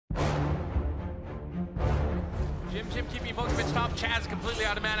Jim keeping Vukovic top. Chaz completely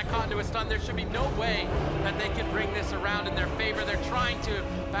out of mana, caught into a stun. There should be no way that they can bring this around in their favor. They're trying to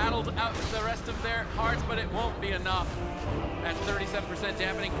battle out the rest of their hearts, but it won't be enough. At 37%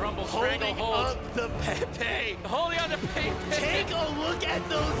 dampening, Grumble, Strangle holds. Up the Pepe. Holding on to Pepe. Take a look at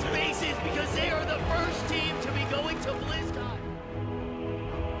those faces because they are the first team to be going to BlizzCon.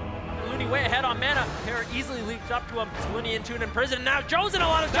 Looney way ahead on mana. Terror easily leaps up to him. It's Looney and Toon in prison. Now Joe's in a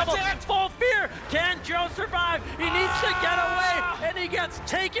lot of trouble. Full fear. Can Joe survive? He needs to get away, and he gets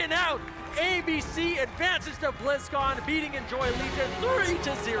taken out. ABC advances to BlizzCon, beating Enjoy Legion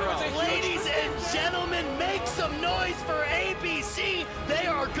 3-0. Ladies and gentlemen, make some noise for ABC. They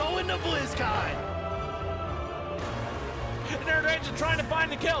are going to BlizzCon. Nerd Rage trying to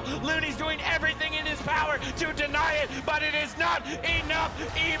find the kill. Looney's doing everything in his power to deny it, but it is not enough.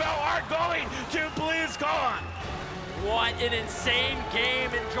 Evo are going to BlizzCon. What an insane game.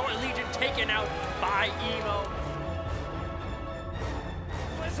 Enjoy Legion taken out by Emo.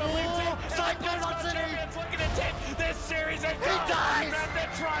 Looking to take this series and the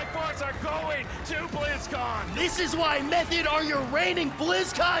Triforce are going to BlizzCon. This is why Method are your reigning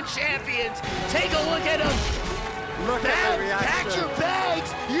BlizzCon champions. Take a look at them. Look at the reaction. Pack your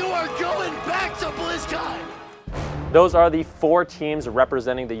bags. You are going back to BlizzCon. Those are the 4 teams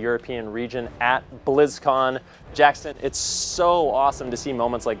representing the European region at BlizzCon. Jackson, it's so awesome to see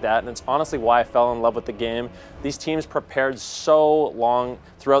moments like that, and it's honestly why I fell in love with the game. These teams prepared so long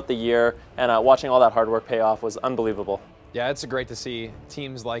throughout the year, and watching all that hard work pay off was unbelievable. Yeah, it's great to see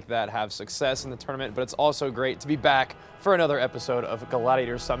teams like that have success in the tournament, but it's also great to be back for another episode of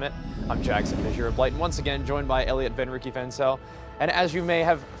Gladiator Summit. I'm Jackson Bajheera Blight, and once again joined by Elliot Venruki Fansel. And as you may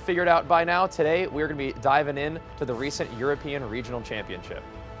have figured out by now, today we're going to be diving in to the recent European Regional Championship.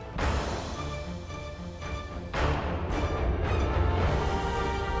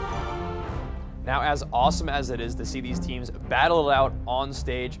 Now, as awesome as it is to see these teams battle it out on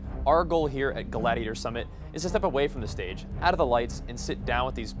stage, our goal here at Gladiator Summit is to step away from the stage, out of the lights, and sit down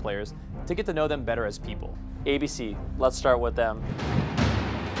with these players to get to know them better as people. ABC, let's start with them.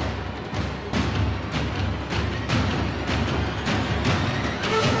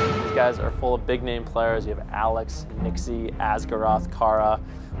 These guys are full of big name players. You have Alex, Nixie, Asgaroth, Kara.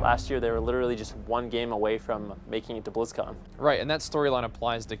 Last year, they were literally just one game away from making it to BlizzCon. Right, and that storyline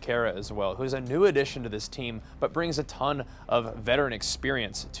applies to Kara as well, who's a new addition to this team, but brings a ton of veteran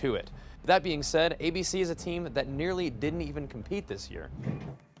experience to it. That being said, ABC is a team that nearly didn't even compete this year.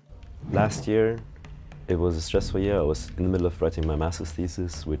 Last year, it was a stressful year. I was in the middle of writing my master's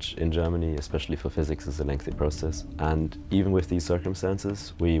thesis, which in Germany, especially for physics, is a lengthy process. And even with these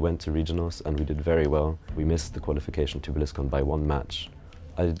circumstances, we went to regionals and we did very well. We missed the qualification to BlizzCon by 1 match.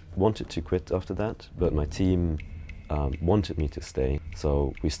 I wanted to quit after that, but my team wanted me to stay.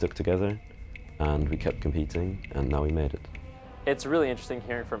 So we stuck together and we kept competing, and now we made it. It's really interesting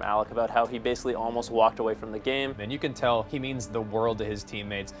hearing from Alec about how he basically almost walked away from the game. And you can tell he means the world to his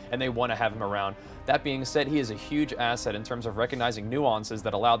teammates, and they want to have him around. That being said, he is a huge asset in terms of recognizing nuances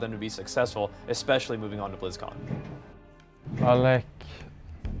that allow them to be successful, especially moving on to BlizzCon. Alec,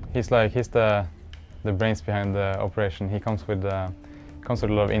 he's the brains behind the operation. He comes with a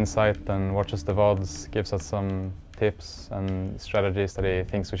lot of insight and watches the VODs, gives us some tips and strategies that he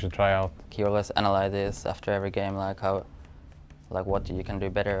thinks we should try out. He always analyzes after every game, like what you can do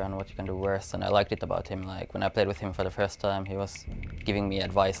better and what you can do worse, and I liked it about him. Like when I played with him for the first time, he was giving me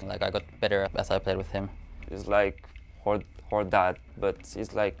advice, and like I got better as I played with him. He's like hard dad, but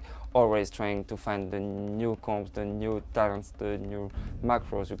he's like always trying to find the new comps, the new talents, the new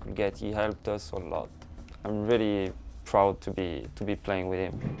macros you could get. He helped us a lot. I'm really proud to be playing with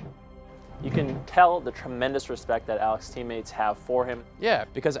him. You can tell the tremendous respect that Alec's teammates have for him. Yeah,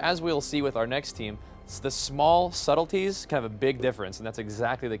 because as we'll see with our next team, the small subtleties can have a big difference, and that's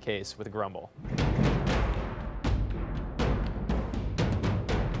exactly the case with Grumble.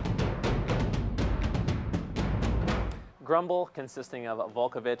 Grumble, consisting of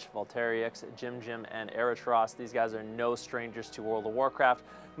Vukovic, Volterix, Jim, and Eritros. These guys are no strangers to World of Warcraft,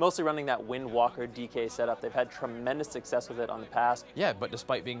 mostly running that Windwalker DK setup. They've had tremendous success with it on the past. Yeah, but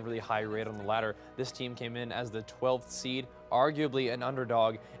despite being really high rated on the ladder, this team came in as the 12th seed, arguably an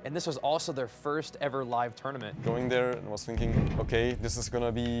underdog, and this was also their first ever live tournament. Going there and was thinking, okay, this is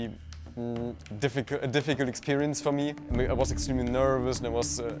gonna be a difficult experience for me. I was extremely nervous and I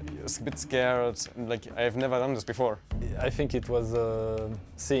was a bit scared, and like I've never done this before. I think it was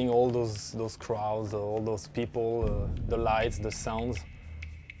seeing all those crowds, all those people, the lights, the sounds.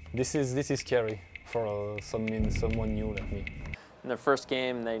 This is scary for someone new like me. In their first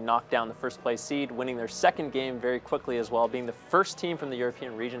game, they knocked down the first place seed, winning their second game very quickly as well, being the first team from the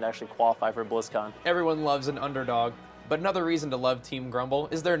European region to actually qualify for BlizzCon. Everyone loves an underdog, but another reason to love Team Grumble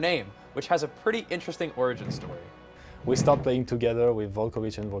is their name, which has a pretty interesting origin story. We start playing together with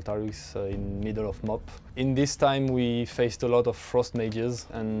Volkovich and Voltarix in middle of MOP. In this time we faced a lot of frost mages,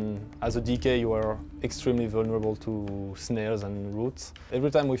 and as a DK you are extremely vulnerable to snares and roots. Every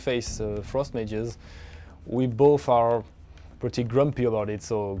time we face frost mages, we both are pretty grumpy about it,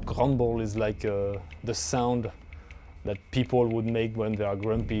 so grumble is like the sound that people would make when they are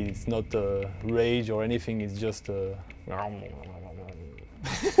grumpy. It's not rage or anything, it's just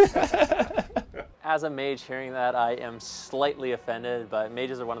As a mage, hearing that, I am slightly offended, but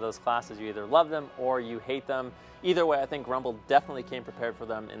mages are one of those classes, you either love them or you hate them. Either way, I think Grumble definitely came prepared for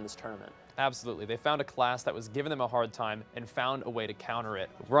them in this tournament. Absolutely. They found a class that was giving them a hard time and found a way to counter it.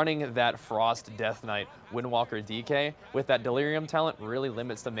 Running that Frost Death Knight Windwalker DK with that Delirium talent really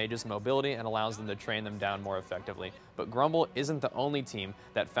limits the mage's mobility and allows them to train them down more effectively. But Grumble isn't the only team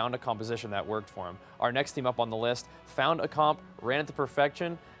that found a composition that worked for them. Our next team up on the list found a comp, ran it to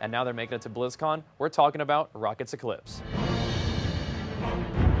perfection, and now they're making it to BlizzCon. We're talking about Rockets Eclipse.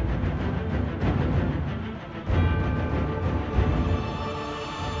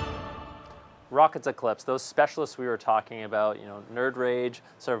 Rockets Eclipse, those specialists we were talking about, you know, Nerd Rage,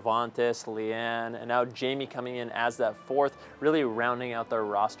 Cervantes, Leanne, and now Jamie coming in as that fourth, really rounding out their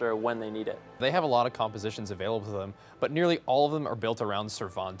roster when they need it. They have a lot of compositions available to them, but nearly all of them are built around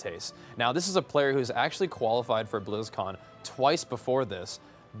Cervantes. Now, this is a player who's actually qualified for BlizzCon twice before this,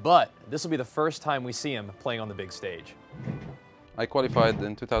 but this will be the first time we see him playing on the big stage. I qualified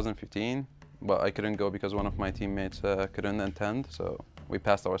in 2015, but I couldn't go because one of my teammates couldn't attend, so we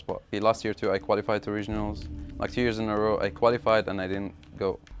passed our spot. Last year too, I qualified to regionals. Like 2 years in a row, I qualified and I didn't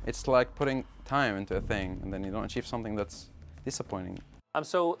go. It's like putting time into a thing and then you don't achieve something that's disappointing. I'm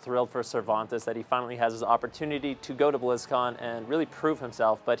so thrilled for Cervantes that he finally has his opportunity to go to BlizzCon and really prove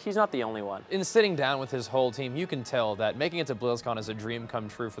himself, but he's not the only one. In sitting down with his whole team, you can tell that making it to BlizzCon is a dream come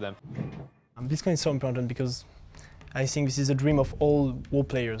true for them. BlizzCon is so important because I think this is a dream of all WoW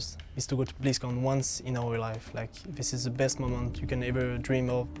players, is to go to BlizzCon once in our life. Like, this is the best moment you can ever dream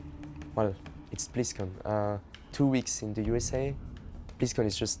of. Well, it's BlizzCon. 2 weeks in the USA. BlizzCon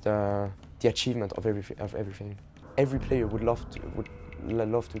is just the achievement of everything. Every player would love to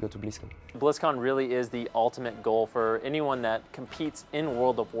go to BlizzCon. BlizzCon really is the ultimate goal for anyone that competes in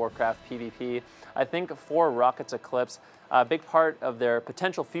World of Warcraft PvP. I think for Rockets Eclipse, a big part of their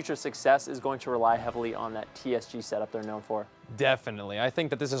potential future success is going to rely heavily on that TSG setup they're known for. Definitely. I think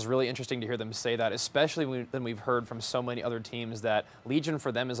that this is really interesting to hear them say that, especially when we've heard from so many other teams that Legion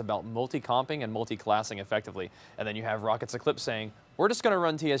for them is about multi-comping and multi-classing effectively. And then you have Rockets Eclipse saying, we're just going to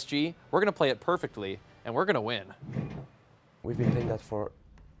run TSG, we're going to play it perfectly, and we're going to win. We've been playing that for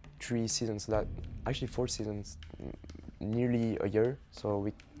 3 seasons, actually 4 seasons, nearly a year.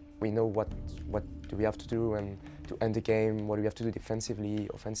 So we know what do we have to do and to end the game, what do we have to do defensively,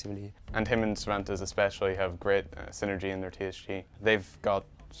 offensively. And him and Cervantes especially have great synergy in their TSG. They've got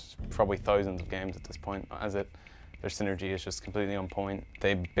probably thousands of games at this point, their synergy is just completely on point.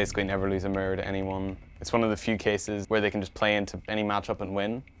 They basically never lose a mirror to anyone. It's one of the few cases where they can just play into any matchup and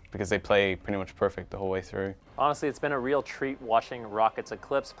win, because they play pretty much perfect the whole way through. Honestly, it's been a real treat watching Rockets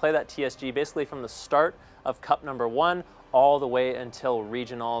Eclipse play that TSG basically from the start of Cup #1 all the way until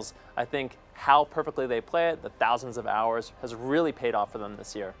regionals. I think how perfectly they play it, the thousands of hours, has really paid off for them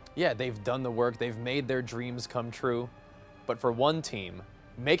this year. Yeah, they've done the work, they've made their dreams come true. But for one team,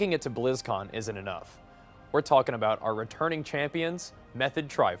 making it to BlizzCon isn't enough. We're talking about our returning champions, Method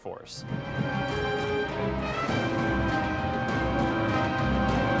Triforce.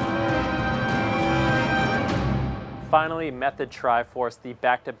 Finally, Method Triforce, the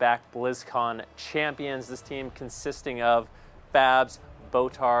back-to-back BlizzCon champions. This team consisting of Fabs,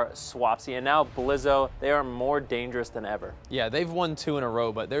 Botar, Swapsy, and now Blizzo. They are more dangerous than ever. Yeah, they've won 2 in a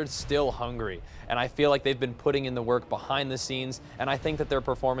row, but they're still hungry. And I feel like they've been putting in the work behind the scenes, and I think that their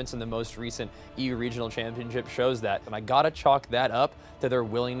performance in the most recent EU Regional Championship shows that. And I gotta chalk that up to their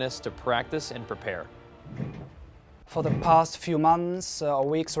willingness to practice and prepare. For the past few months, or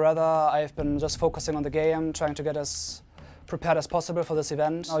weeks rather, I've been just focusing on the game, trying to get as prepared as possible for this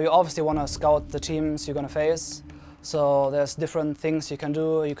event. Now, you obviously want to scout the teams you're going to face. So there's different things you can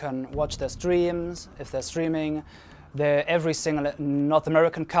do. You can watch their streams, if they're streaming. Every single North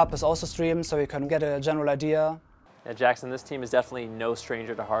American Cup is also streamed, so you can get a general idea. Yeah, Jackson, this team is definitely no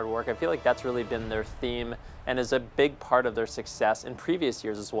stranger to hard work. I feel like that's really been their theme and is a big part of their success in previous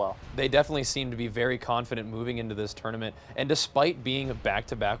years as well. They definitely seem to be very confident moving into this tournament, and despite being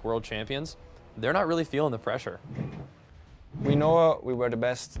back-to-back world champions, they're not really feeling the pressure. We know we were the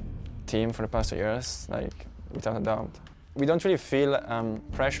best team for the past 2 years, like without a doubt. We don't really feel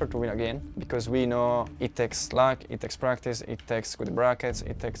pressure to win again because we know it takes luck, it takes practice, it takes good brackets,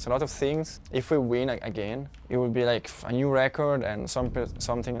 it takes a lot of things. If we win again, it will be like a new record and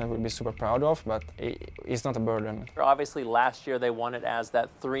something that we'll be super proud of, but it's not a burden. Obviously, last year they won it as that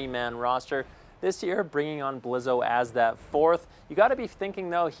 3-man roster. This year, bringing on Blizzo as that 4th. You got to be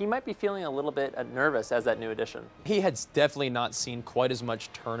thinking, though, he might be feeling a little bit nervous as that new addition. He has definitely not seen quite as much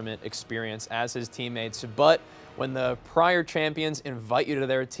tournament experience as his teammates, but when the prior champions invite you to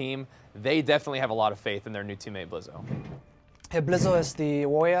their team, they definitely have a lot of faith in their new teammate, Blizzo. Blizzo is the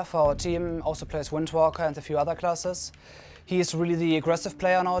warrior for our team, also plays Windwalker and a few other classes. He is really the aggressive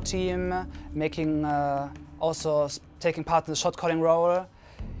player on our team, also taking part in the shot calling role.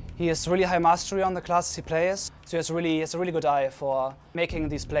 He has really high mastery on the classes he plays, so he has a really good eye for making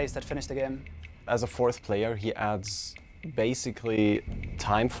these plays that finish the game. As a 4th player, he adds basically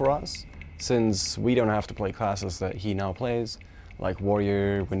time for us, since we don't have to play classes that he now plays, like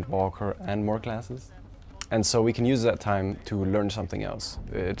Warrior, Windwalker, and more classes. And so we can use that time to learn something else.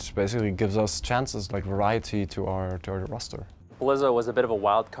 It basically gives us chances, like variety to our roster. Blizzo was a bit of a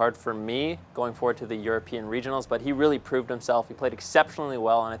wild card for me going forward to the European regionals, but he really proved himself. He played exceptionally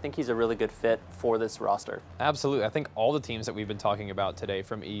well, and I think he's a really good fit for this roster. Absolutely. I think all the teams that we've been talking about today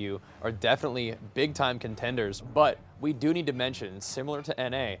from EU are definitely big-time contenders, but we do need to mention, similar to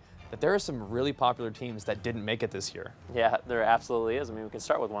NA, that there are some really popular teams that didn't make it this year. Yeah, there absolutely is. I mean, we can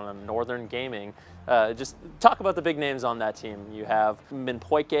start with one of them, Northern Gaming. Just talk about the big names on that team. You have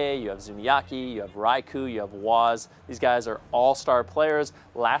Minpoike, you have Zuniaki, you have Raikou, you have Waz. These guys are all-star players.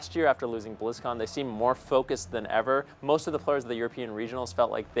 Last year, after losing BlizzCon, they seemed more focused than ever. Most of the players of the European regionals felt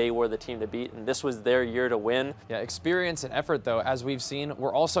like they were the team to beat, and this was their year to win. Yeah, experience and effort, though, as we've seen,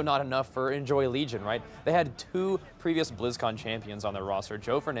 were also not enough for Enjoy Legion, right? They had 2 previous BlizzCon champions on their roster,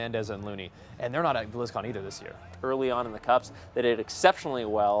 Joe Fernandez and Looney, and they're not at BlizzCon either this year. Early on in the Cups, they did exceptionally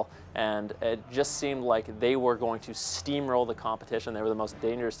well, and it just seemed like they were going to steamroll the competition. They were the most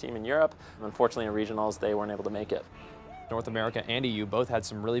dangerous team in Europe. Unfortunately, in regionals, they weren't able to make it. North America and EU both had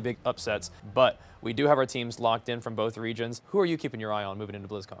some really big upsets, but we do have our teams locked in from both regions. Who are you keeping your eye on moving into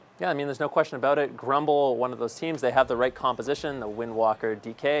BlizzCon? Yeah, I mean, there's no question about it. Grumble, one of those teams, they have the right composition, the Windwalker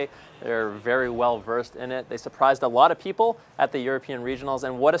DK. They're very well versed in it. They surprised a lot of people at the European regionals,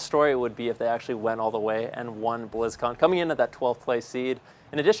 and what a story it would be if they actually went all the way and won BlizzCon, coming in at that 12th place seed.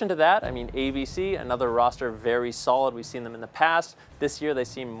 In addition to that, I mean, ABC, another roster very solid. We've seen them in the past. This year, they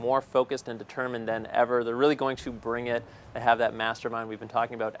seem more focused and determined than ever. They're really going to bring it. They have that mastermind we've been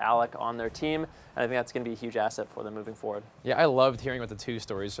talking about, Alec, on their team, and I think that's going to be a huge asset for them moving forward. Yeah, I loved hearing about the 2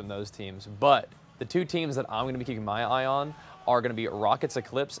 stories from those teams, but the 2 teams that I'm going to be keeping my eye on are going to be Rockets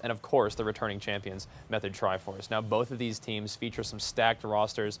Eclipse and, of course, the returning champions, Method Triforce. Now, both of these teams feature some stacked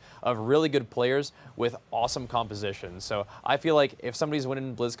rosters of really good players with awesome compositions. So I feel like if somebody's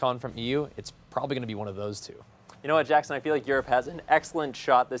winning BlizzCon from EU, it's probably going to be one of those 2. You know what, Jackson? I feel like Europe has an excellent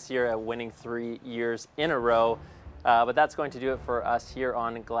shot this year at winning 3 years in a row. But that's going to do it for us here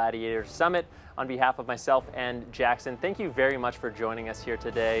on Gladiator Summit. On behalf of myself and Jackson, thank you very much for joining us here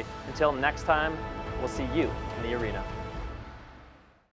today. Until next time, we'll see you in the arena.